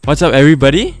What's up,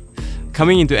 everybody?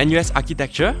 Coming into NUS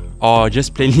architecture or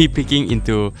just plainly peeking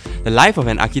into the life of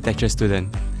an architecture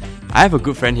student? I have a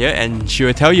good friend here and she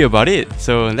will tell you about it.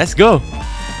 So let's go!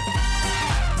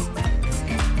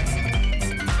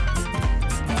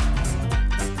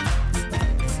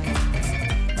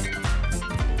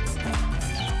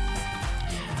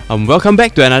 Welcome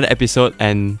back to another episode,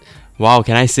 and wow,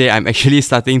 can I say I'm actually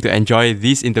starting to enjoy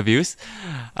these interviews.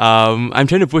 I'm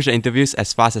trying to push the interviews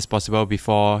as fast as possible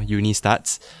before uni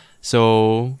starts,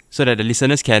 so that the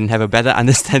listeners can have a better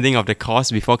understanding of the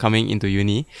course before coming into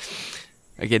uni.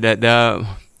 Okay,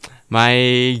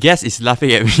 my guest is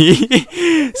laughing at me.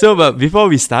 But before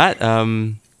we start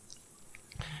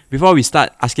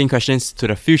asking questions to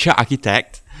the future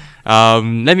architect,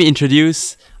 let me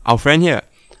introduce our friend here.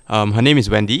 Her name is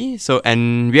Wendy.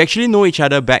 And we actually know each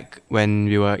other back when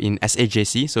we were in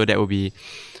SAJC. So that would be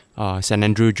St.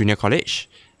 Andrew Junior College.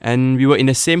 And we were in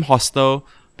the same hostel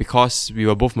because we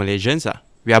were both Malaysians.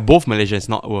 We are both Malaysians,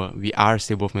 we are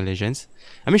still both Malaysians.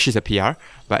 I mean, she's a PR,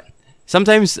 but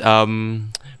sometimes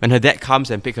when her dad comes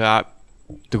and pick her up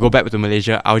to go back to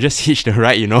Malaysia, I'll just hitch the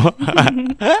ride,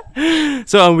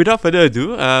 So without further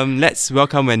ado, let's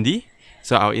welcome Wendy.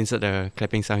 So I'll insert the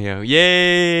clapping sound here.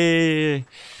 Yay!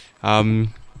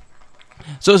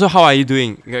 So how are you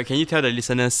doing? Can you tell the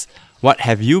listeners what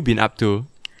have you been up to?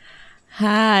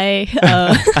 Hi,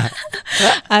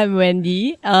 I'm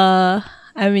Wendy. I'm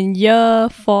in year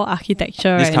 4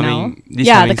 architecture right now.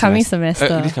 The coming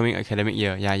semester. This coming academic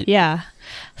year. Yeah.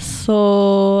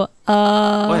 So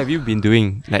what have you been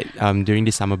doing during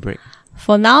this summer break?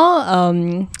 For now,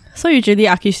 so usually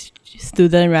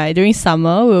student, right, during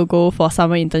summer we'll go for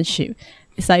summer internship.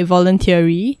 It's like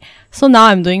voluntary. So now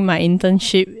I'm doing my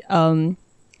internship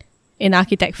in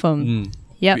architect firm.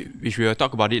 Yep. Which we will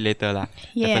talk about it later lah.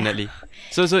 Yeah. Definitely.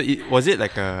 So was it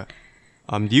like a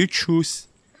do you choose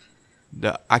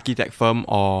the architect firm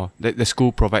or the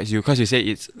school provides you? Because you say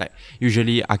it's like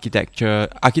usually architecture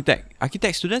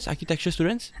students. Architecture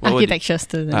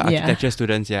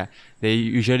students, yeah. They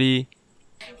usually.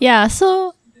 Yeah,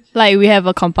 so like we have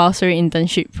a compulsory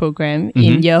internship program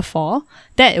in year 4.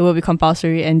 That will be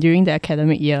compulsory and during the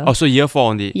academic year. Oh, so year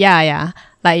 4 only? Yeah.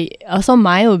 Like, also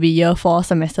mine will be year 4,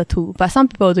 semester 2. But some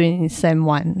people do it in sem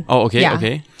 1. Oh, okay, yeah.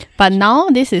 Okay. But now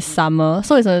this is summer,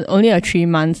 so it's only a 3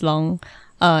 months long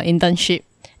internship.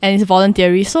 And it's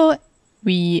voluntary, so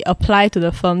we apply to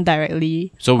the firm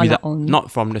directly on our own. Not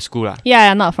from the school lah?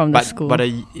 Yeah, not from the school. But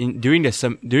during the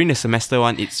semester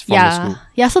one, it's from the school?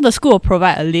 Yeah, so the school will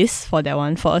provide a list for that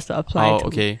one for us to apply to. Oh,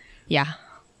 okay. Yeah.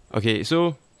 Okay,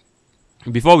 so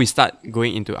before we start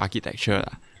going into architecture,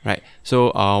 right?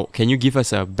 So can you give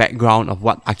us a background of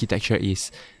what architecture is?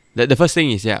 The first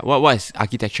thing is, what is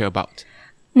architecture about?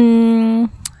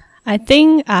 I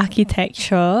think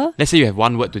architecture. Let's say you have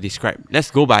one word to describe. Let's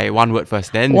go by one word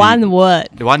first. Then one word,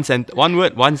 one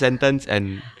sentence,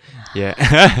 and yeah.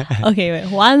 Okay, wait.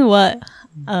 One word.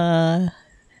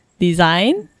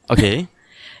 Design. Okay.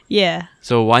 Yeah.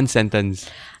 So one sentence.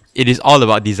 It is all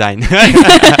about design.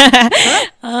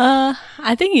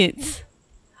 I think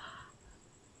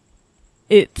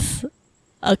it's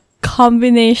a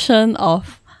combination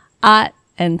of art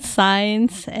and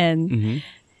science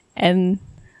and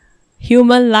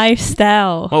human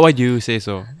lifestyle. Why do you say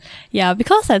so? Yeah,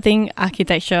 because I think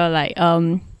architecture, like,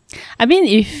 I mean,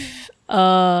 if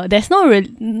there's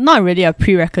not really a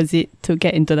prerequisite to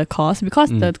get into the course because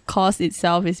the course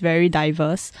itself is very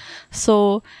diverse.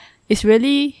 So it's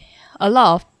really a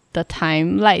lot of the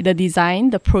time, like the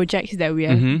design, the projects that we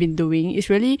have been doing, it's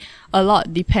really a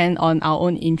lot depend on our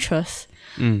own interests.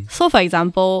 So for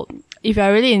example, if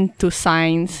you're really into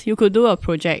science, you could do a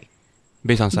project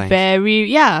based on science.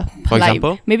 For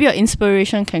example? Maybe your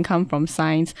inspiration can come from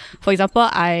science. For example,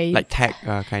 like tech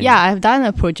kind. Yeah, I've done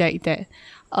a project that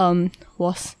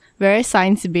was very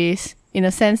science-based in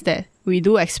the sense that we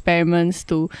do experiments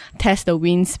to test the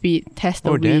wind speed, test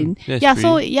the wind.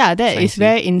 That is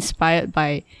very inspired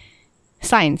by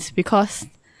science because,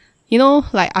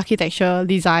 like architecture,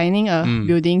 designing a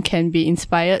building can be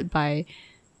inspired by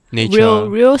nature,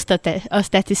 real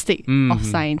statistic of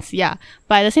science. Yeah,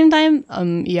 but at the same time,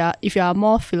 if you are a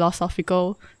more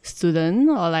philosophical student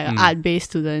or like an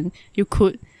art-based student, you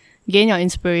could gain your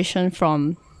inspiration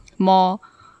from more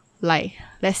like,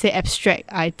 let's say, abstract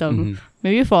item.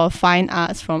 Maybe for fine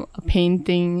arts, from a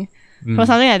painting, from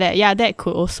something like that. Yeah, that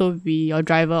could also be your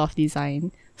driver of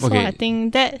design. So I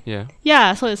think that,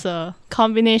 so it's a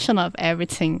combination of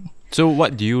everything. So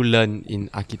what do you learn in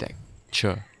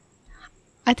architecture?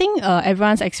 I think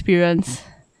everyone's experience.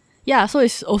 Yeah, so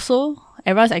it's also,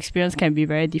 everyone's experience can be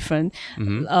very different.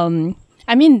 I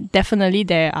I mean, definitely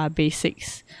there are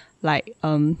basics like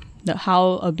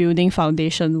how a building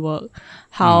foundation work,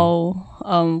 how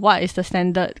what is the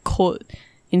standard code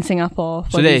in Singapore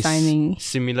for So that designing. is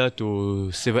similar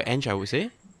to civil eng, I would say.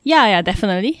 Yeah,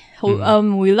 definitely.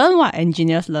 We learn what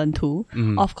engineers learn too.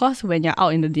 Of course, when you're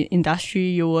out in the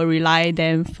industry, you will rely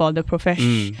them for the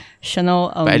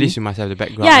professional. But at least you must have the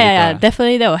background. Yeah.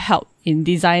 Definitely, that will help in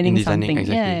designing something.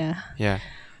 Exactly. Yeah.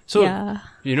 So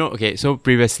okay. So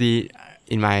previously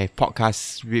in my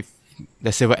podcast with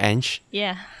the civil eng.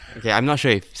 Yeah. Okay, I'm not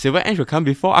sure if civil eng will come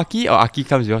before Archi or Archi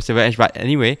comes before civil eng. But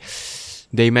anyway,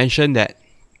 they mentioned that.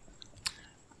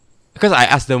 Because I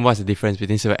asked them what's the difference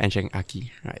between civil eng and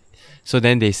Archi, right? So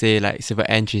then they say like civil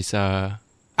eng is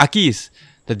Archi is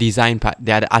the design part.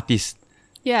 They are the artists.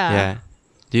 Yeah.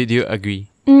 Do you agree?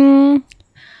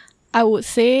 I would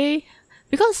say,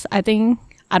 because I don't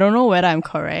know whether I'm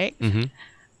correct.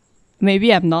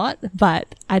 Maybe I'm not,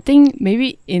 but I think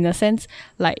maybe in a sense,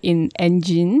 like in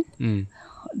engine,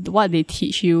 what they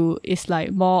teach you is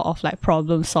like more of like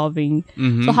problem solving.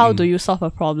 So how do you solve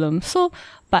a problem? So,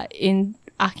 but in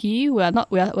Archi, we're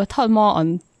taught more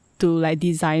on to like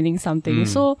designing something.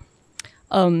 So,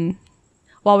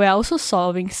 while we're also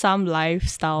solving some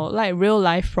lifestyle, like real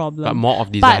life problems, but more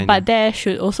of design. But there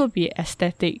should also be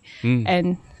aesthetic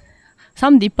and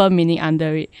some deeper meaning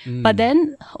under it. But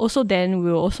then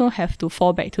we'll also have to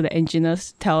fall back to the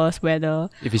engineers, tell us whether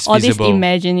if it's all feasible. this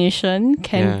imagination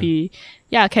can be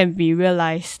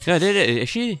realized. Yeah, that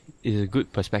actually is a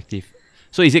good perspective.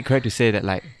 So is it correct to say that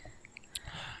like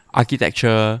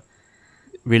architecture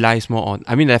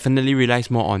definitely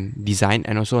relies more on design,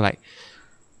 and also like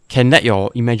can let your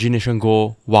imagination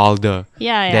go wilder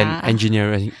than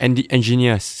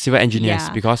civil engineers,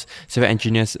 because civil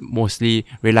engineers mostly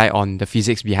rely on the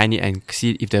physics behind it and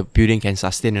see if the building can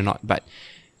sustain or not. But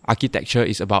architecture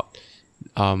is about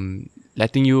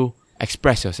letting you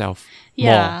express yourself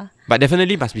more. But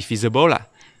definitely must be feasible lah.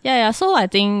 Yeah. So I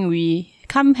think we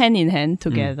come hand in hand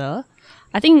together.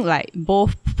 I think like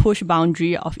both push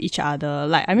boundary of each other.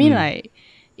 Like like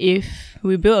if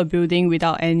we build a building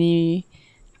without any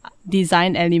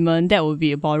design element, that would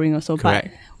be boring also. Correct.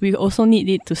 But we also need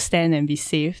it to stand and be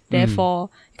safe. Therefore,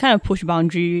 kind of push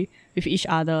boundary with each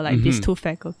other, like these two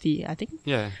faculty, I think.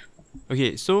 Yeah.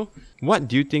 Okay, so what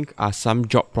do you think are some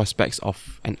job prospects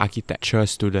of an architecture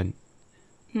student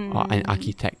or an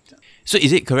architect? So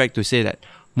is it correct to say that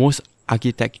most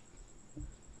architecture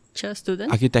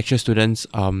students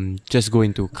just go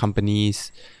into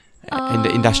companies in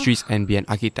the industries and be an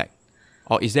architect?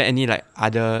 Or is there any like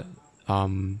other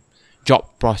job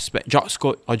prospect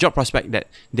that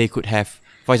they could have?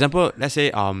 For example, let's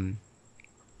say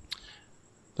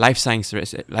life science,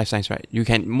 right? You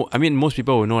can most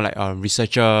people will know like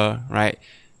researcher, right?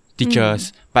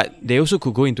 Teachers, but they also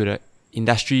could go into the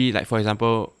industry. Like for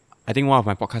example, I think one of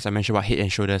my podcasts I mentioned about Head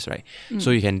and Shoulders, right? So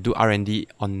you can do R&D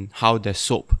on how the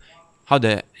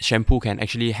shampoo can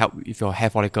actually help with your hair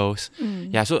follicles.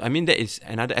 Yeah, so that is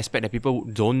another aspect that people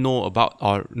don't know about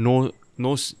or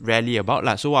knows rarely about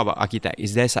lah. So what about architect?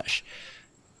 Is there such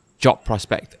job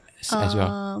prospect as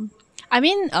well?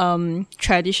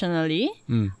 Traditionally,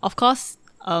 of course,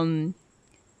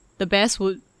 the best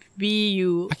would be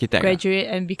you architect, graduate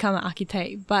and become an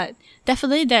architect. But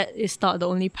definitely that is not the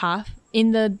only path.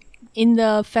 In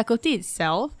the faculty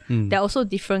itself, there are also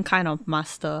different kind of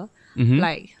master.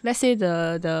 Like let's say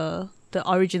the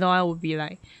original one would be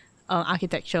like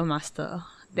architecture master.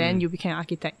 Then you become an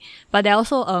architect. But there are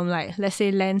also like let's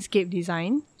say landscape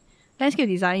design. Landscape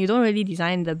design, you don't really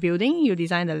design the building, you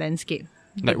design the landscape.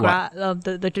 Like what?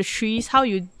 The trees, how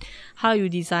you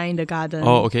design the garden.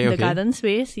 Oh, okay. The garden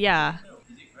space, yeah.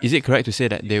 Is it correct to say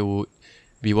that they would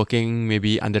be working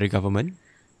maybe under the government?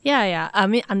 Yeah.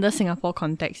 Under Singapore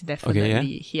context, definitely.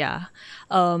 Okay, yeah.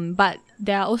 But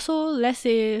there are also, let's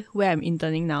say, where I'm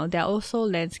interning now, there are also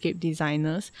landscape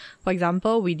designers. For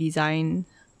example, we design,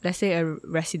 let's say, a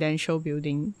residential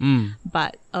building.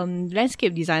 But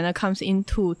landscape designer comes in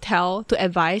to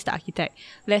advise the architect,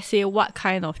 let's say, what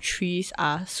kind of trees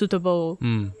are suitable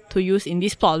to use in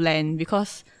this plot of land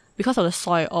because of the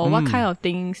soil, or what kind of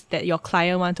things that your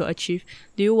client want to achieve.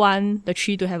 Do you want the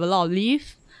tree to have a lot of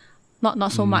leaves?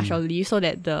 Not so much of leaves, so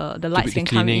that the lights can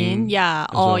come in. Yeah.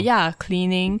 Also. Or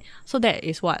cleaning. So that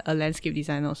is what a landscape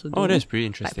designer also do. Oh, that's pretty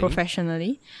interesting. Like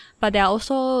professionally. But there are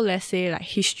also, let's say, like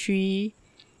history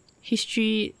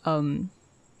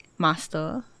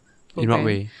master program. In what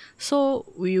way? So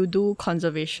we will do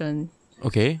conservation.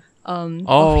 Okay.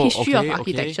 Of history of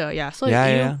architecture. Okay. Yeah. So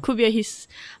you could be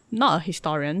not a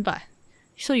historian, but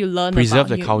so you learn preserve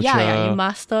about the culture. Yeah, you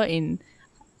master in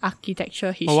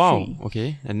architecture history. Oh wow,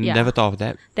 okay. And Yeah. never thought of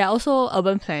that. There are also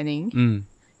urban planning. Mm.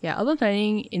 Yeah, urban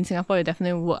planning in Singapore, you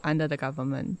definitely work under the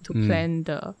government to plan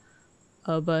the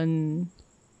urban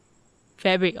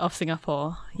fabric of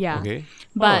Singapore. Yeah. Okay.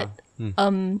 But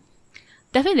Oh.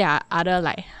 definitely there are other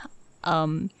like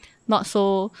not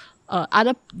so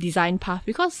other design path,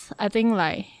 because I think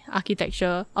like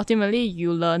architecture, ultimately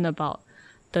you learn about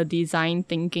the design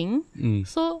thinking.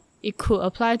 So it could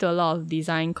apply to a lot of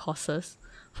design courses.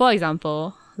 For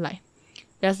example, like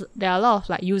there are a lot of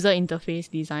like user interface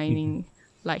designing,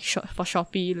 like for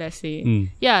Shopee, let's say.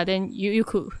 Yeah, then you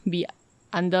could be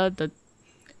under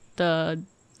the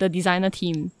designer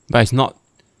team. But it's not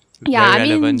Yeah, very I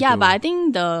mean, relevant yeah, to- but I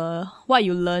think what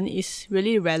you learn is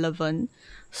really relevant.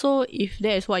 So if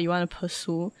that is what you want to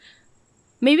pursue,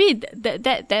 maybe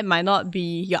that might not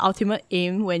be your ultimate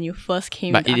aim when you first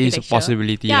came But into it is a architecture.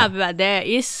 possibility. Yeah, but there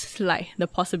is like the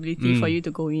possibility for you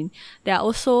to go in. There are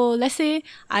also, let's say,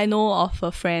 I know of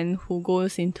a friend who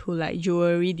goes into like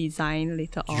jewelry design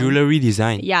later on. Jewelry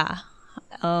design. Yeah.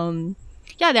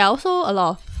 Yeah, there are also a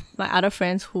lot of my other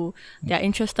friends who they are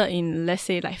interested in, let's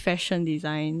say, like fashion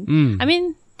design. I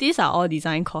mean, these are all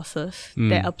design courses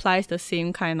that applies the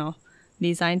same kind of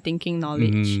design thinking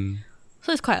knowledge.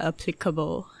 So it's quite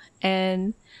applicable.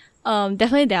 And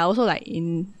definitely there are also like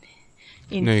in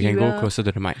No, you can go interior, closer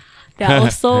to the mic. there are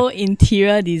also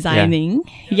interior designing.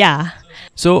 Yeah.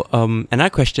 So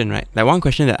another question, right? Like one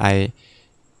question that I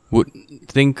would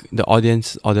think the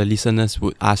audience or the listeners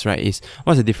would ask, right, is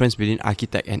what's the difference between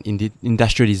architect and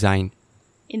industrial design?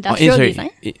 Industrial design?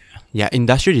 Yeah,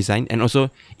 industrial design and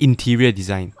also interior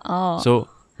design. Oh. So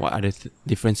what are the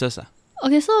differences?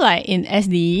 Okay, so like in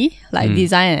SDE, like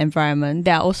design and environment,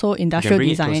 there are also You can industrial bring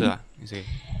design. it closer. It's okay.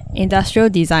 Industrial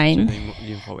So design.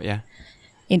 lean forward, yeah.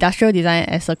 Industrial design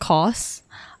as a course.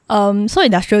 So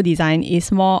industrial design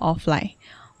is more of like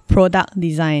product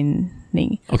designing.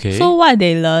 Okay. So what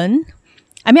they learn,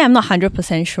 I mean, I'm not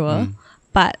 100% sure,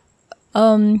 but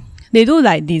they do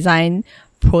like design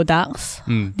products,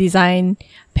 design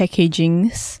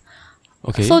packagings.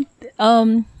 Okay. So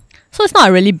it's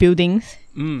not really buildings,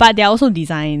 but they're also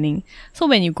designing. So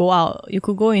when you go out, you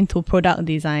could go into product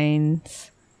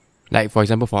designs, like for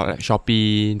example, for like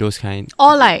Shopee, those kind.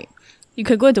 or like you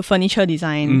could go into furniture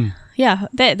design. Yeah,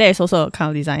 that is also a kind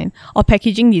of design, or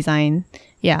packaging design.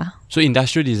 Yeah, So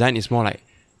industrial design is more like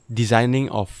designing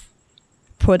of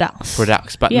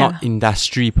products, but Yeah. not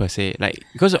industry per se. Like,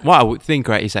 because what I would think,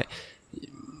 right, is like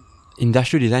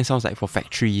industrial design sounds like for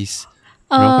factories.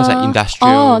 Because like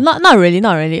industrial. Oh, not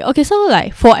really. Okay, so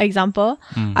like for example,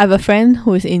 I have a friend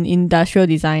who is in industrial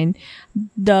design.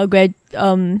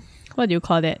 What do you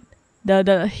call that?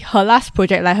 Her last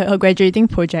project, like her graduating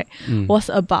project, was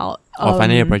about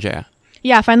Final year project.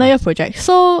 Yeah, final year project.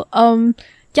 So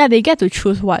yeah, they get to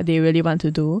choose what they really want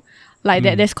to do. Like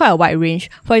there's quite a wide range.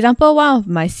 For example, one of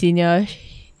my seniors,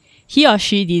 he or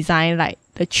she designed like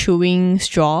the chewing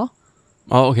straw.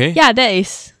 Oh, okay. Yeah, that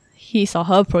is his or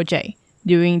her project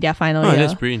during their final year.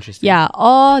 That's pretty interesting. Yeah,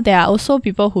 or there are also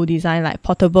people who design like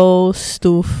portable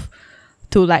stove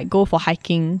to like go for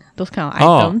hiking, those kind of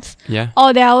items. Yeah.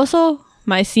 Or there are also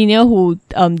my senior who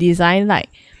design like,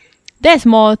 that's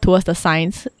more towards the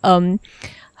science.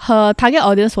 Her target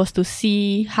audience was to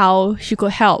see how she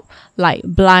could help like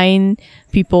blind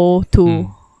people to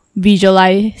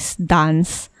visualize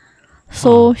dance.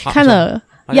 So she kind of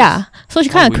so she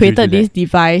how kind would of you do created this that?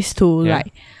 device to Yeah.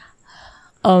 like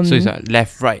So it's like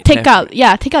left, right. take left, out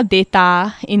right. take out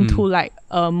data into like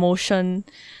motion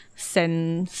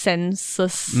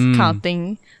sensors kind of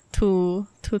thing to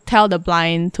tell the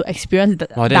blind to experience the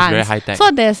Wow, that's dance. very high tech.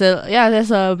 So there's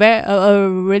a very a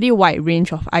really wide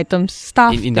range of items,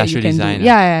 stuff In that you industrial can design, do.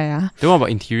 Yeah. Then what about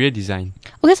interior design?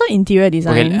 Okay, so interior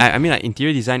design. Okay, I mean like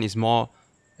interior design is more,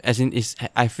 as in is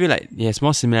I feel like it has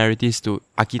more similarities to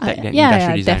architect than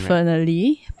industrial design. Right?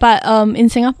 Definitely. But in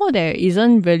Singapore there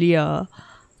isn't really a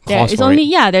Course is for only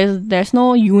it. there's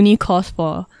no uni course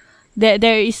for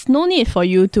there is no need for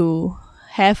you to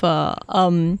have a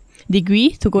degree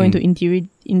to go into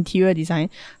interior design.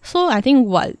 So I think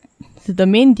what the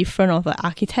main difference of an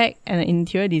architect and an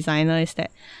interior designer is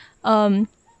that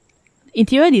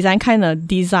interior design kind of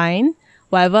design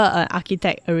whatever an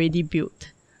architect already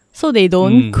built. So they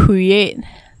don't create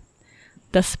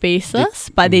the spaces,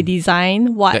 but they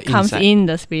design what The comes inside. in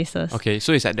the spaces. Okay,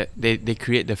 so it's like they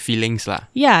create the feelings lah.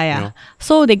 Yeah. You know?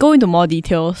 So they go into more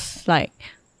details, like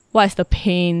what is the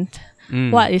paint,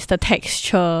 what is the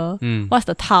texture, what's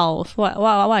the tiles, what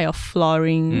are your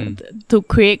flooring to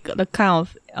create the kind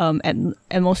of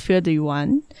atmosphere that you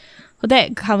want. So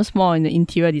that comes more in the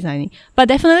interior designing. But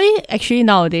definitely, actually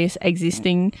nowadays,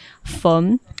 existing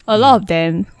firm, a lot of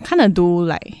them kind of do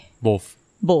like Both.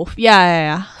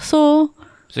 Yeah. So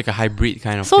It's like a hybrid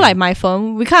kind of so thing. like my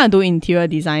firm, we kind of do interior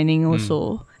designing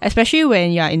also. Especially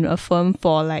when you're in a firm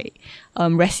for like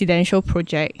residential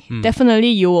project. Definitely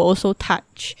you will also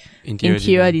touch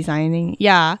interior designing.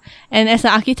 Yeah. And as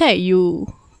an architect, you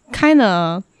kind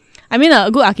of, I mean, a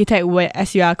good architect, where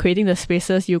as you are creating the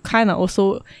spaces, you kind of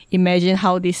also imagine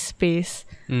how this space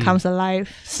comes alive.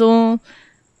 So,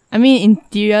 I mean,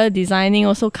 interior designing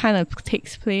also kind of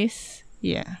takes place.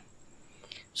 Yeah.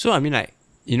 So, I mean, like,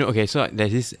 you know, okay, so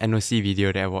there's this NOC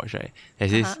video that I watched, right?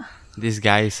 There's this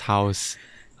guy's house.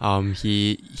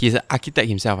 He's an architect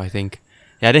himself, I think.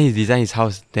 Yeah, then he designed his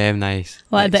house damn nice.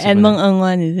 What, like, the Edmund Ng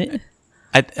one, is it?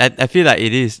 I feel like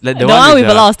it is. Like The one with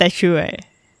a lot of statue, right?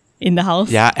 In the house.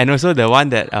 Yeah, and also the one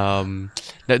that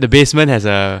the basement has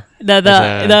a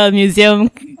the museum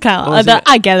kind of the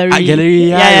art gallery. Art gallery,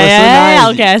 yeah, yeah, it was so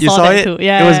nice. Okay, I You saw that it? too.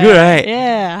 Yeah, it was good, right?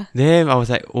 Yeah. Damn, I was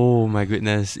like, oh my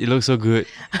goodness, it looks so good.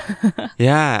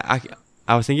 Yeah,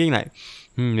 I was thinking like,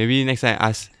 maybe next time I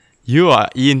ask you or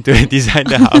Ian to design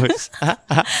the house.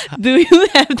 Do you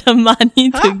have the money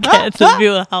to get to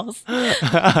build a house?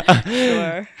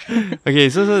 Sure. Okay,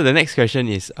 so the next question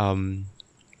is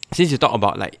since you talk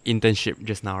about like internship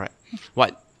just now, right?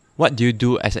 What do you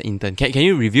do as an intern? Can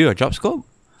you review your job scope?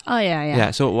 Oh yeah.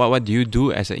 Yeah. So what do you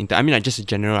do as an intern? I mean, like just in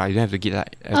general. You don't have to get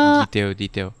like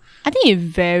detail. I think it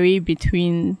varies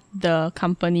between the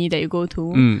company that you go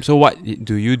to. So what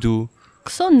do you do?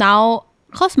 So now,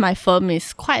 because my firm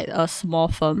is quite a small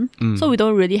firm, so we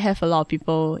don't really have a lot of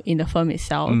people in the firm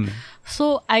itself.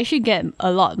 So I actually get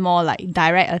a lot more like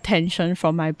direct attention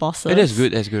from my bosses. That's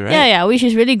good, right? Yeah, which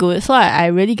is really good. So I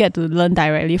really get to learn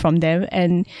directly from them,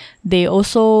 and they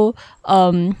also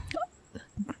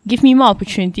give me more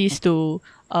opportunities to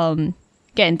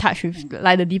get in touch with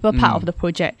like the deeper part of the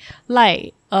project.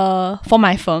 Like for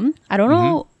my firm, I don't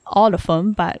know all the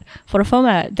firm, but for the firm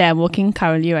that I'm working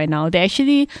currently right now, they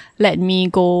actually let me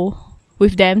go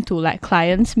with them to like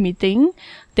clients meeting.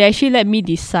 They actually let me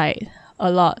decide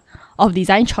a lot of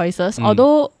design choices,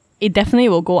 although it definitely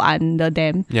will go under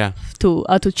them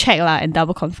to check and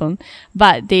double confirm.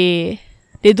 But they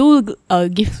do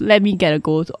let me get a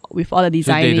go with all the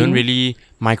designing. So they don't really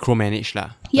micromanage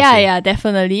lah. Yeah,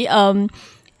 definitely.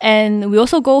 And we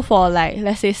also go for like,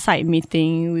 let's say, site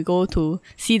meeting. We go to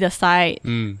see the site.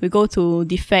 We go to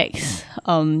defects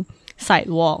site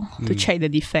walk to check the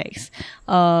defects.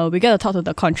 We get to talk to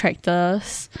the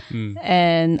contractors.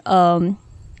 And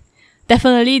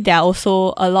definitely there are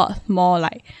also a lot more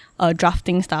like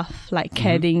drafting stuff, like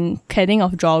CADing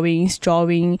of drawings,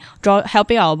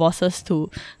 helping our bosses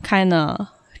to kind of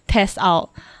test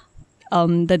out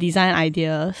the design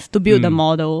ideas to build the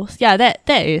models. Yeah, that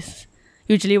is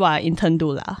usually what an intern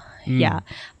do lah. Yeah,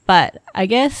 but I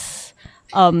guess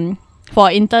for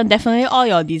intern, definitely all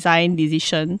your design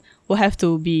decision will have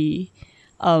to be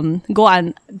go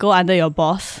under your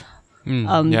boss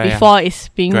before it's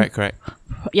being correct.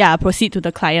 Proceed to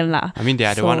the client lah. I mean, they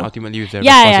are the one ultimately with the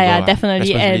responsible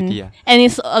definitely, and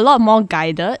it's a lot more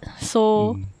guided.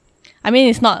 So I mean,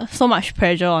 it's not so much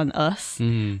pressure on us.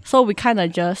 So we kind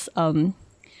of just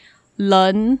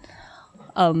learn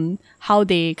how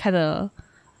they kind of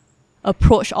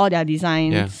approach all their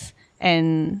designs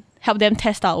and help them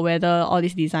test out whether all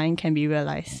this design can be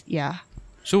realized. Yeah.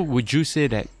 So would you say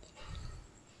that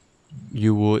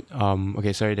you would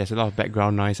okay, sorry, there's a lot of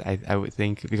background noise, I would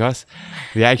think, because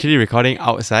we are actually recording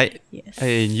outside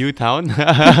in Newtown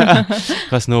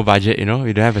because no budget, we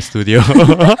don't have a studio.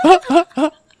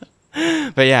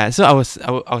 But yeah, so I was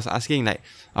asking like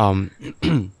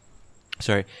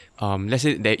sorry, let's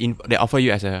say they offer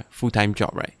you as a full-time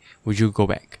job, right? Would you go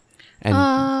back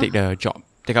and take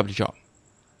up the job?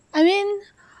 I mean,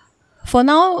 for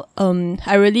now,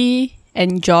 I really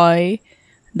enjoy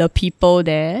the people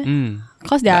there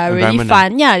because they are really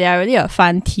fun. Yeah, they are really a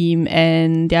fun team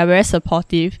and they are very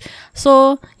supportive.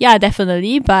 So yeah,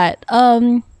 definitely. But I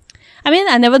mean,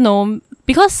 I never know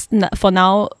because for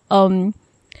now,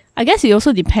 I guess it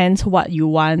also depends what you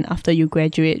want after you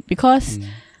graduate. Because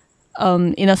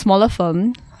in a smaller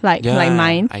firm like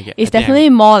mine, it's definitely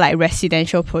more like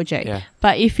residential project. Yeah.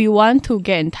 But if you want to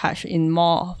get in touch in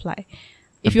more of like,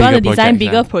 if you want to design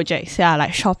bigger projects,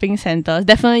 like shopping centers,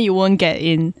 definitely you won't get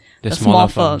in the small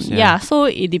firms. Yeah, so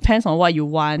it depends on what you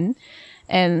want.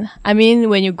 And I mean,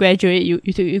 when you graduate,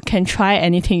 you can try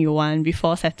anything you want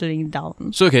before settling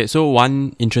down. So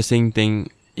one interesting thing,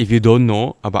 if you don't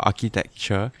know about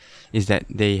architecture, is that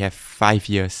they have 5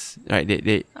 years, right?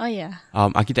 They Oh yeah.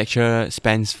 architecture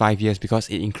spans 5 years because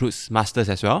it includes masters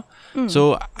as well.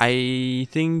 So I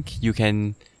think you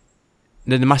can.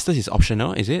 The masters is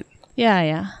optional, is it?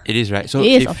 Yeah. It is, right? So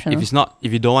It is if optional. it's not,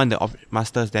 if you don't want the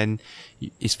masters, then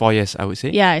it's 4 years, I would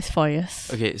say. Yeah, it's 4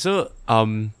 years. Okay, so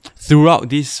throughout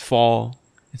these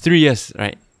 3 years,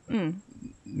 right?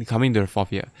 Coming to the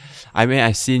 4th year, I mean,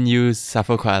 I've seen you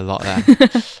suffer quite a lot.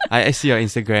 I see your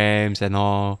Instagrams and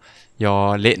all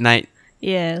your late night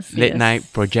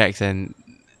projects and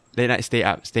late night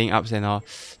staying ups and all.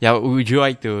 Yeah, would you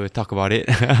like to talk about it?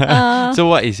 So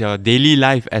what is your daily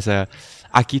life as a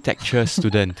architecture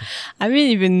student? I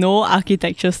mean, if you know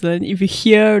architecture student, if you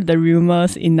hear the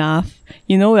rumors enough,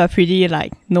 you know we're pretty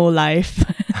like no life.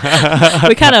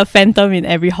 We're kind of phantom in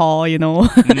every hall, you know.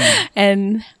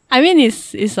 And I mean,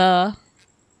 it's a,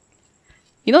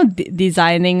 you know,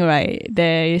 designing, right?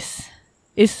 There's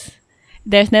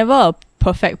never a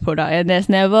perfect product and there's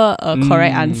never a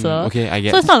correct answer. Okay, I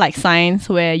get. So it's not like science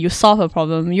where you solve a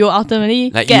problem, you ultimately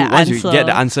Like get an once answer. you get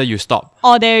the answer, you stop.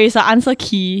 Or there is an answer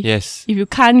key. Yes. If you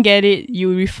can't get it,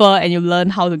 you refer and you learn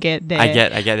how to get there. I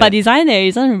get But that. design, there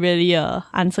isn't really a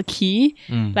answer key.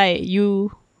 Like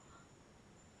you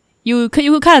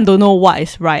kind of don't know what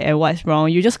is right and what is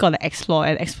wrong. You just gotta explore,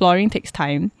 and exploring takes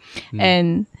time.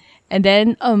 And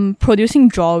then producing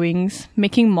drawings,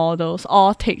 making models,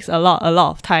 all takes a lot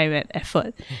of time and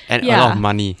effort. And a lot of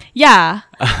money. Yeah.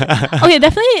 Okay,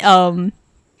 definitely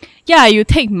yeah, you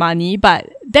take money,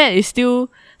 but that is still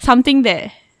something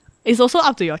that is also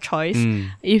up to your choice.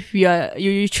 If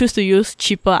you choose to use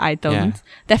cheaper items,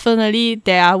 definitely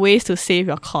there are ways to save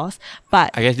your cost.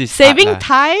 But I guess this saving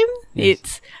time, Yes.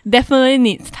 it's definitely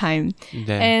needs time.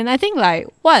 Then- And I think like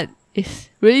what is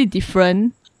really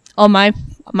different, or my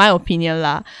opinion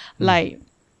lah, like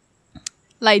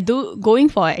going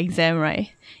for an exam, right?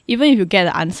 Even if you get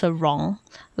the answer wrong,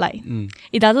 like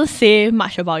it doesn't say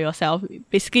much about yourself.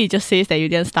 Basically, it just says that you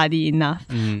didn't study enough.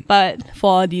 But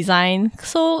for design,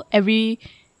 so we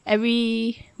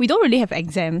don't really have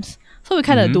exams, so we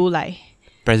kind of do like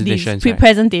presentations, these right?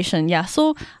 presentation. Yeah.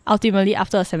 So ultimately,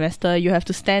 after a semester, you have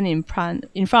to stand in front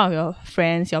of your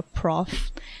friends, your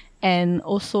prof. And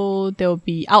also there will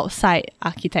be outside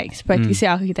architects, practicing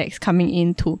architects coming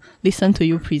in to listen to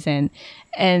you present.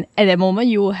 And at that moment,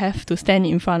 you will have to stand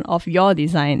in front of your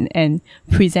design and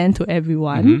present to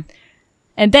everyone.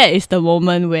 And that is the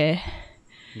moment where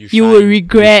you will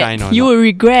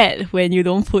regret when you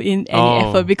don't put in any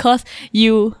effort, because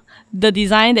the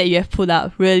design that you have put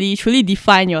up really truly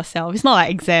define yourself. It's not like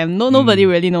exam. Nobody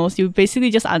really knows. You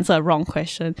basically just answer a wrong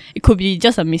question. It could be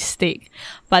just a mistake.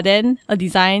 But then a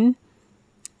design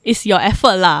is your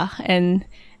effort lah, and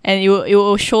it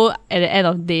will show at the end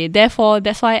of the day. Therefore,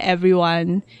 that's why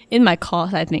everyone in my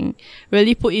course, I think,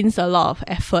 really put in a lot of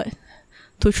effort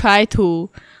to try to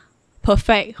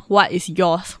perfect what is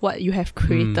yours, what you have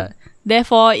created.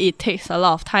 Therefore, it takes a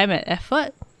lot of time and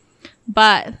effort.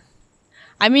 But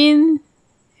I mean,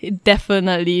 it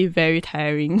definitely very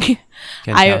tiring. Can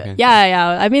tell.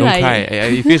 Yeah. I mean, Don't like, cry.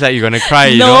 It feels like you're gonna cry.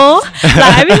 You no, know? like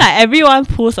I mean, like everyone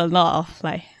pulls a lot of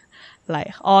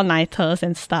like all-nighters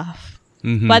and stuff.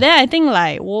 But then I think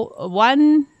like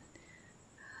one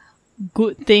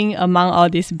good thing among all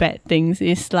these bad things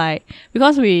is like,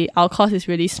 because our course is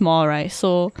really small, right?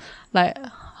 So like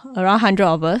around 100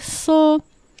 of us. So,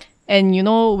 and you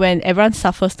know, when everyone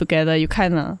suffers together, you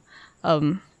kind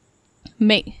of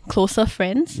make closer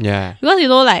friends. Yeah. Because you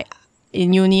know, like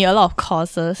in uni, a lot of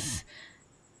courses,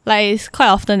 like it's quite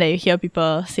often that you hear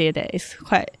people say that it's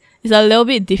a little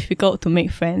bit difficult to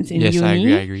make friends in Yes,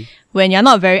 uni. I agree. When you're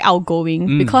not very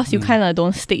outgoing, because you kind of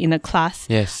don't stick in a class.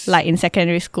 Yes. Like in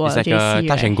secondary school It's or like JC, a touch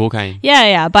right? and go kind.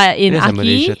 Yeah. But in There's a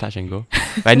Malaysia Aki, touch and go.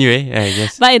 But anyway,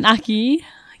 yes. but in Aki,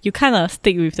 you kind of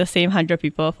stick with the same 100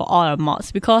 people for all our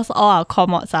mods, because all our core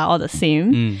mods are all the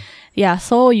same. Yeah,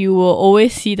 so you will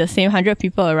always see the same 100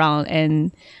 people around,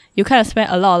 and you kind of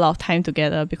spend a lot of time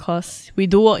together, because we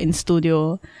do work in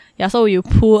studio. Yeah, so you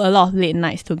pull a lot of late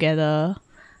nights together.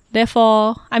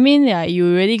 Therefore, I mean, yeah,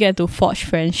 you really get to forge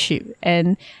friendship,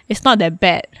 and it's not that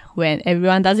bad when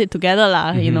everyone does it together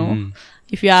lah, you know.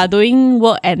 If you are doing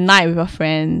work at night with a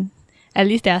friend, at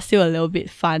least there are still a little bit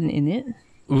fun in it.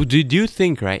 Do you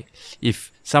think, right,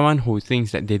 if someone who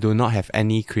thinks that they do not have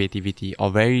any creativity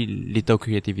or very little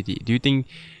creativity, do you think,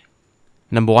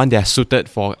 number one, they are suited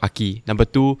for Aki? Number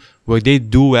two, will they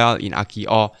do well in Aki?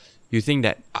 Or you think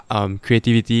that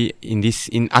creativity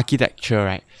in architecture,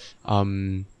 right,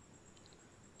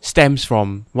 stems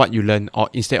from what you learn, or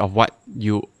instead of what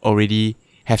you already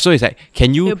have? So it's like,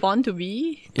 can you... You're born to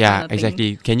be. Yeah, kind of thing.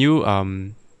 exactly. Can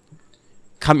you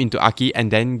come into Archi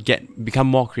and then become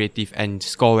more creative and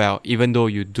score well, even though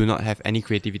you do not have any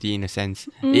creativity in a sense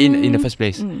in the first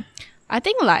place? I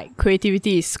think like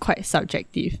creativity is quite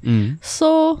subjective. Mm.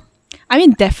 So, I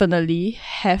mean, definitely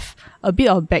have a bit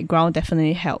of background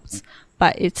definitely helps,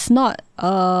 but it's not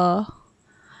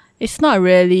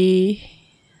really,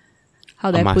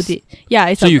 how do I put it? Yeah,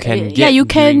 it's so you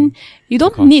can you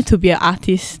don't need to be an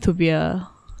artist to be a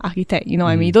architect, you know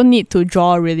what I mean? You don't need to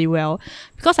draw really well,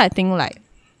 because I think like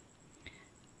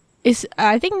it's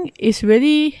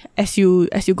really as you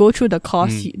go through the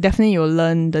course, definitely you'll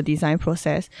learn the design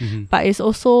process, but it's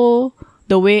also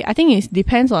the way, I think it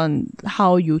depends on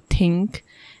how you think,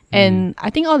 and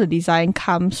I think all the design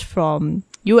comes from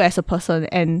you as a person,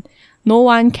 and no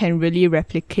one can really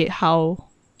replicate how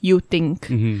you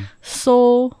think.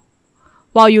 So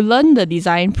while you learn the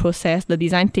design process, the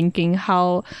design thinking,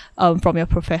 how from your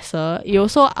professor, it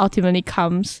also ultimately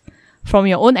comes from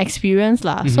your own experience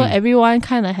lah. So everyone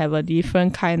kind of have a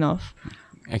different kind of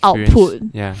output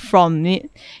from it.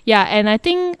 Yeah, and I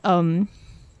think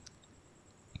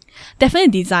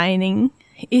definitely designing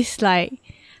is like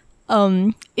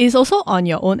is also on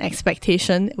your own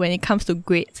expectation when it comes to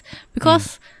grades,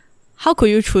 because how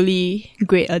could you truly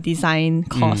grade a design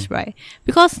course, right?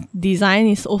 Because design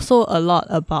is also a lot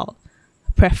about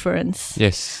preference.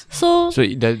 Yes. So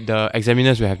the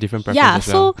examiners will have different preferences.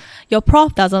 Yeah, so your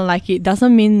prof doesn't like it,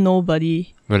 doesn't mean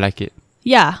nobody will like it.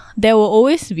 Yeah, there will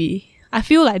always be, I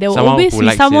feel like there will Someone always who be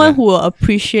likes someone it, who will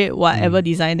appreciate whatever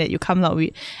design that you come up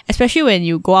with. Especially when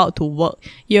you go out to work,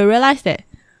 you'll realize that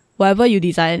whatever you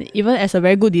design, even as a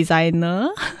very good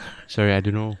designer. Sorry, I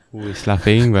don't know who is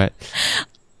laughing, but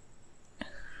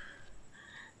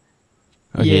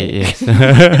okay, yes.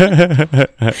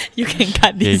 You can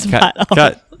cut this okay, part off.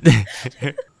 Cut.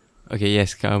 Okay,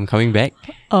 yes, coming back.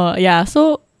 Yeah,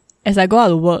 so as I go out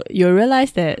to work, you'll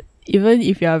realize that even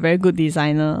if you're a very good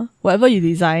designer, whatever you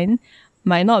design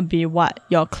might not be what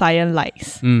your client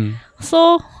likes.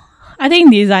 So I think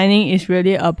designing is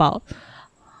really about,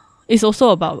 it's also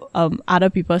about other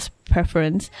people's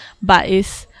preference, but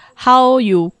it's how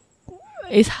you,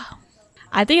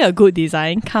 I think a good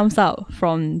design comes out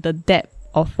from the depth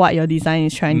of what your design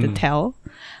is trying to tell.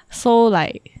 So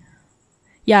like,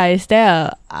 yeah, is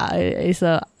there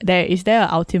an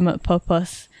ultimate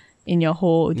purpose in your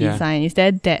whole design? Is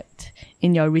there depth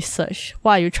in your research?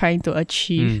 What are you trying to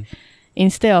achieve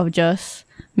instead of just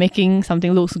making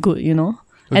something looks good, you know?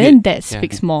 Okay. And then that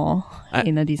speaks more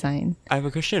in a design. I have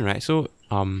a question, right? So,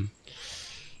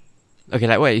 okay,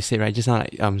 like what you said, right? Just now,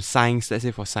 like science. Let's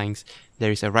say for science,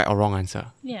 there is a right or wrong answer.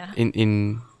 Yeah.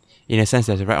 In a sense,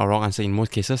 there's a right or wrong answer in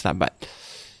most cases, lah. But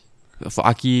for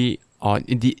Archi or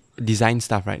in the design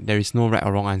stuff, right, there is no right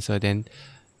or wrong answer. Then,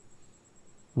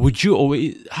 would you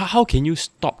always? How can you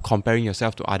stop comparing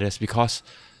yourself to others? Because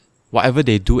whatever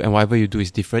they do and whatever you do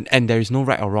is different, and there is no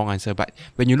right or wrong answer. But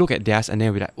when you look at theirs and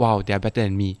then you're like, wow, they are better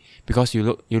than me, because you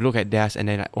look at theirs and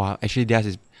then like, wow, actually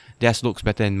theirs looks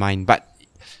better than mine. But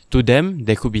to them,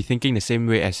 they could be thinking the same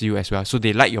way as you as well. So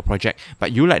they like your project,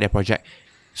 but you like their project.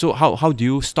 So how do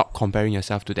you stop comparing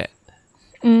yourself to that?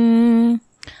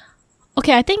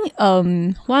 Okay, I think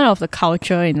one of the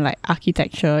culture in like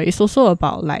architecture is also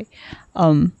about like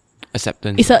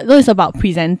acceptance. It's about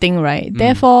presenting, right?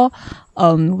 Therefore,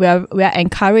 we are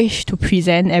encouraged to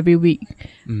present every week,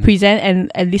 present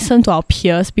and listen to our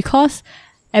peers, because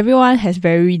everyone has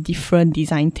very different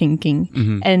design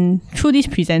thinking, and through this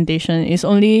presentation is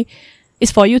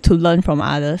for you to learn from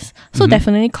others. So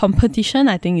definitely competition,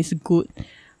 I think, is good.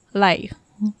 Like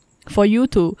for you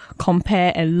to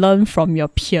compare and learn from your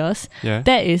peers,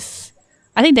 that is,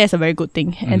 I think that's a very good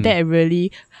thing, and that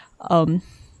really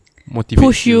motivates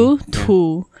push you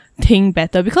to think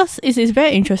better, because it is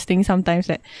very interesting sometimes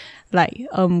that like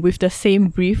with the same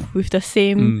brief, with the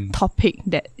same topic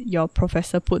that your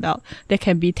professor put out, there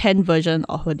can be 10 versions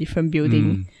of a different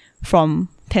building from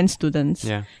 10 students.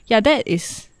 Yeah, that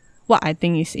is what I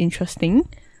think is interesting.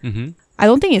 I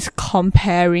don't think it's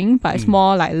comparing, but it's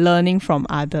more like learning from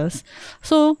others.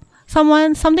 So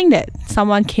something that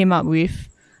someone came up with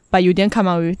but you didn't come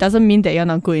up with doesn't mean that you're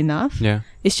not good enough.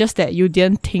 It's just that you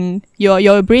didn't think,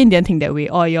 your brain didn't think that way,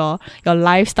 or your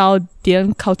lifestyle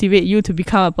didn't cultivate you to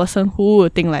become a person who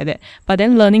would think like that. But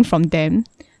then learning from them,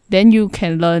 then you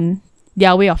can learn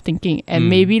their way of thinking and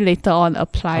maybe later on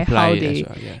apply how they...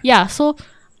 Well, so,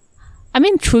 I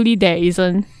mean, truly there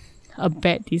isn't a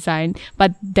bad design,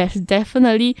 but there's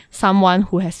definitely someone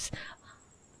who has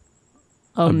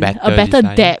a better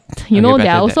depth. You know,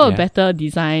 there are also a better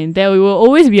design. There will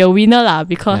always be a winner lah,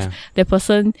 because the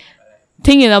person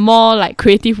think in a more like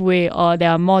creative way, or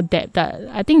there are more depth. That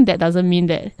I think that doesn't mean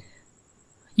that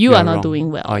you you're are not wrong.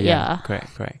 doing well. Oh yeah,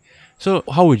 correct. So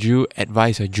how would you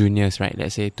advise your juniors, right?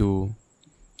 Let's say to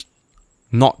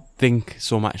not think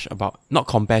so much about, not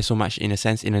compare so much in a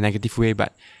sense, in a negative way,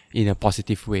 but in a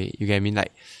positive way. You get what I mean?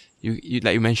 Like you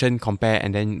like you mentioned, compare,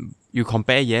 and then you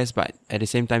compare, yes, but at the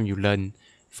same time you learn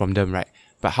from them, right?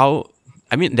 But how?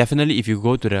 I mean, definitely, if you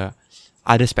go to the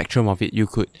other spectrum of it, you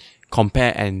could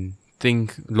compare and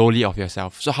think lowly of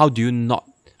yourself. So how do you not?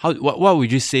 What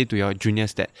would you say to your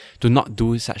juniors that to not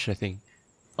do such a thing?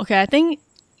 Okay, I think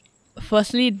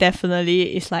firstly,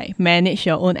 definitely, it's like manage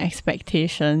your own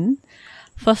expectation.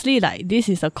 Firstly, like this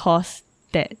is a course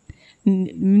that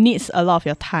needs a lot of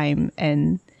your time,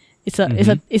 and it's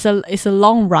a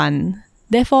long run.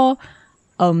 Therefore,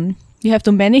 you have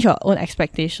to manage your own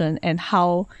expectation and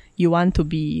how you want to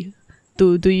be.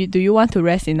 Do you want to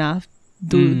rest enough?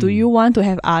 Do you want to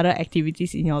have other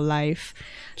activities in your life?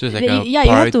 So it's like a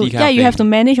you have to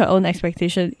manage your own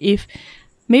expectation. If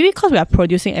maybe because we are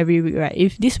producing every week, right?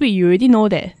 If this week you already know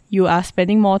that you are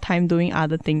spending more time doing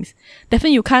other things,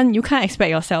 definitely you can't expect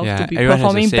yourself to be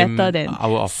performing better than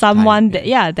someone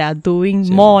that are doing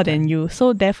same more than you.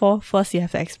 So therefore, first you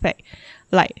have to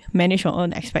manage your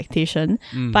own expectation.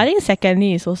 But I think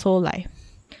secondly is also like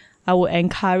I would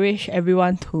encourage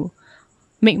everyone to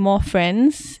make more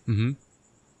friends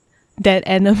than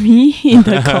enemy in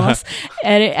the course.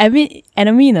 And I mean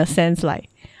enemy in a sense, like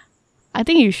I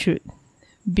think you should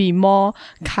be more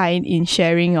kind in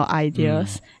sharing your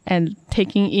ideas and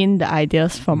taking in the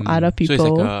ideas from other people.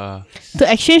 So it's like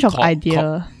to exchange of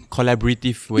idea.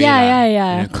 Collaborative way.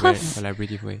 Yeah.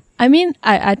 Collaborative way. I mean,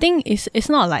 I think it's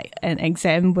not like an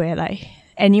exam where like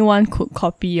anyone could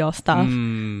copy your stuff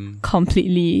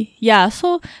completely. Yeah,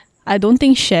 so I don't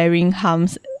think sharing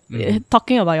harms.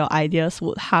 Talking about your ideas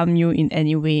would harm you in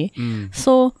any way.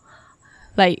 So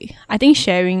like I think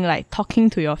sharing, like talking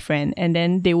to your friend and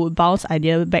then they would bounce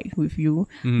ideas back with you,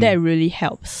 that really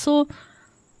helps. So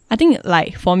I think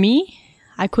like for me,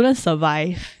 I couldn't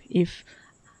survive if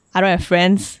I don't have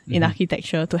friends in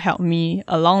architecture to help me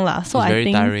along lah. So it's I very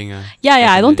think tiring,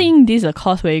 I don't think this is a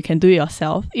course where you can do it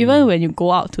yourself. Even when you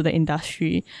go out to the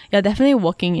industry, you're definitely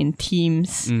working in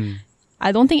teams.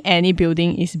 I don't think any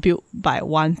building is built by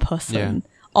one person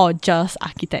or just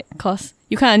architect, because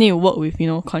you kind of need to work with,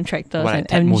 contractors and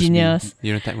engineers. Mosby?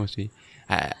 You know Ted Mosby?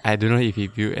 I don't know if he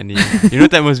built any. You know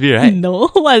Ted Mosby, right? No,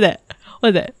 what's that?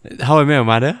 How I Met Your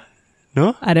Mother?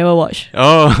 No? I never watched.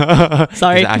 Oh,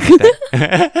 sorry. He's an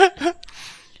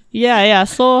architect.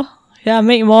 So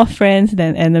make more friends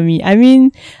than enemy. I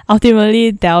mean,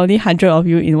 ultimately, there are only 100 of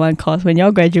you in one course. When you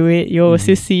all graduate, you will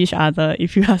still see each other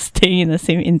if you are staying in the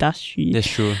same industry. That's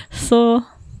true. So,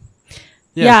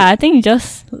 I think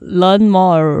just learn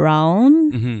more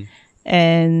around.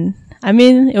 And, I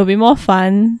mean, it'll be more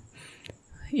fun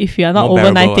if you are not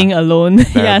overnighting alone.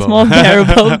 It's more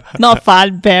bearable. Not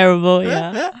fun, bearable,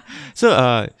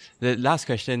 So, the last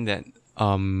question that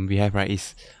we have, right,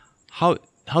 is how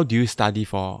do you study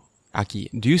for Archi?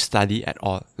 Do you study at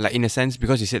all? Like in a sense,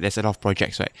 because you said there's a lot of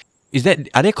projects, right?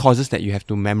 Are there courses that you have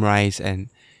to memorize and,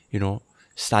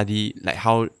 study, like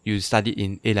how you studied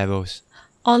in A levels?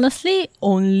 Honestly,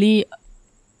 only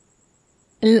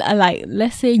like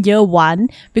let's say year 1,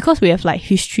 because we have like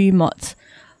history mods.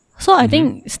 So I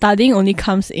think studying only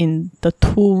comes in the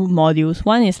 2 modules.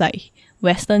 One is like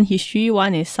Western history,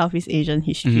 one is Southeast Asian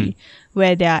history,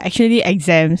 where there are actually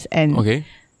exams and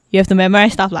you have to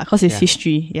memorize stuff like, because it's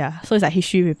history. So it's like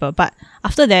history paper. But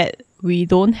after that, we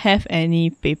don't have any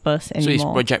papers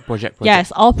anymore. So it's project. Yeah,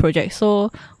 it's all projects.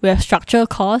 So we have structure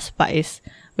course, but we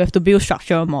have to build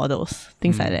structural models,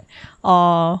 things like that.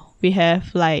 Or we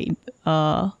have like,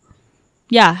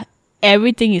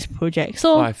 everything is project.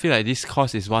 So I feel like this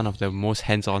course is one of the most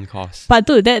hands-on course. But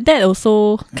dude, that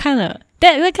also kind of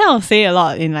that kind of say a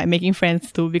lot in like making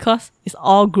friends too, because it's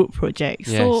all group projects.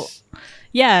 Yes. So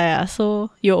so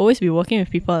you'll always be working with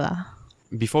people lah.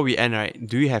 Before we end, right,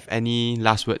 do you have any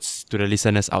last words to the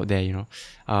listeners out there,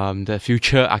 the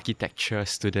future architecture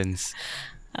students?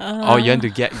 Or you want to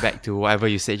get back to whatever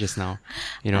you said just now,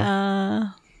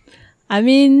 I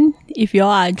mean, if you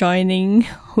all are joining,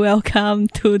 welcome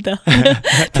to the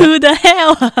to the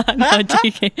hell. No,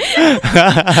 joking.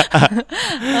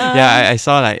 I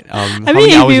saw like how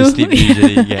many hours you sleep you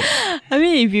usually get. I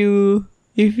mean,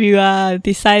 if you are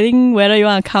deciding whether you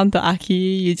want to come to Archi,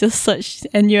 you just search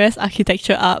NUS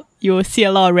architecture up. You will see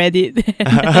a lot of Reddit.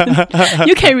 And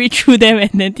you can read through them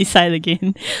and then decide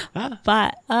again.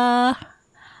 But I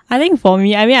think for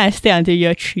me, I mean, I stay until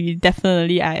year 3.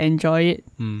 Definitely, I enjoy it.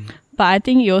 But I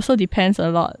think it also depends a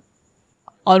lot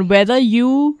on whether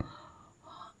you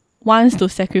want to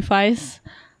sacrifice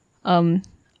a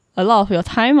a lot of your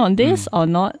time on this or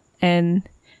not. And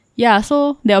yeah,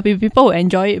 so there will be people who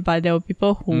enjoy it, but there will be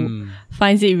people who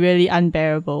finds it really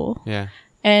unbearable. Yeah.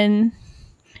 And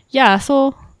yeah,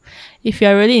 so if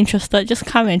you're really interested, just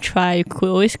come and try. You could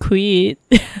always quit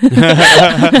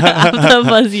after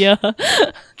first year.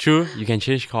 True, you can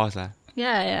change course.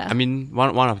 Yeah. I mean,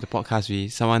 one of the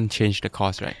podcasts, someone changed the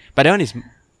course, right? But that one is,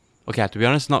 okay, to be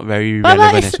honest, not very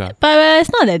relevant as well. But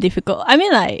it's not that difficult. I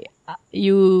mean, like,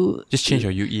 you... Just change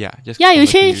your UE, Just you convert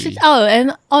to change UE. it out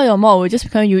and all your mod will just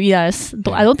become UE. I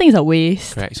don't think it's a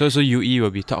waste. Correct. So UE will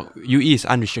be UE is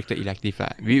unrestricted elective.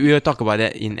 We will talk about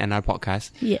that in another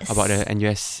podcast. Yes. About the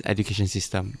NUS education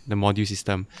system, the module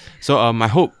system. So I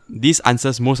hope this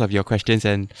answers most of your questions,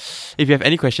 and if you have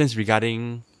any questions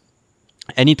regarding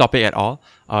any topic at all,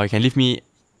 you can leave me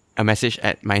a message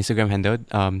at my Instagram handle,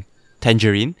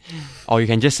 Tangerine, or you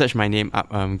can just search my name up,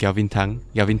 Galvin Tang.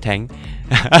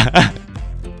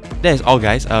 That is all,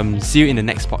 guys. See you in the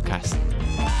next podcast.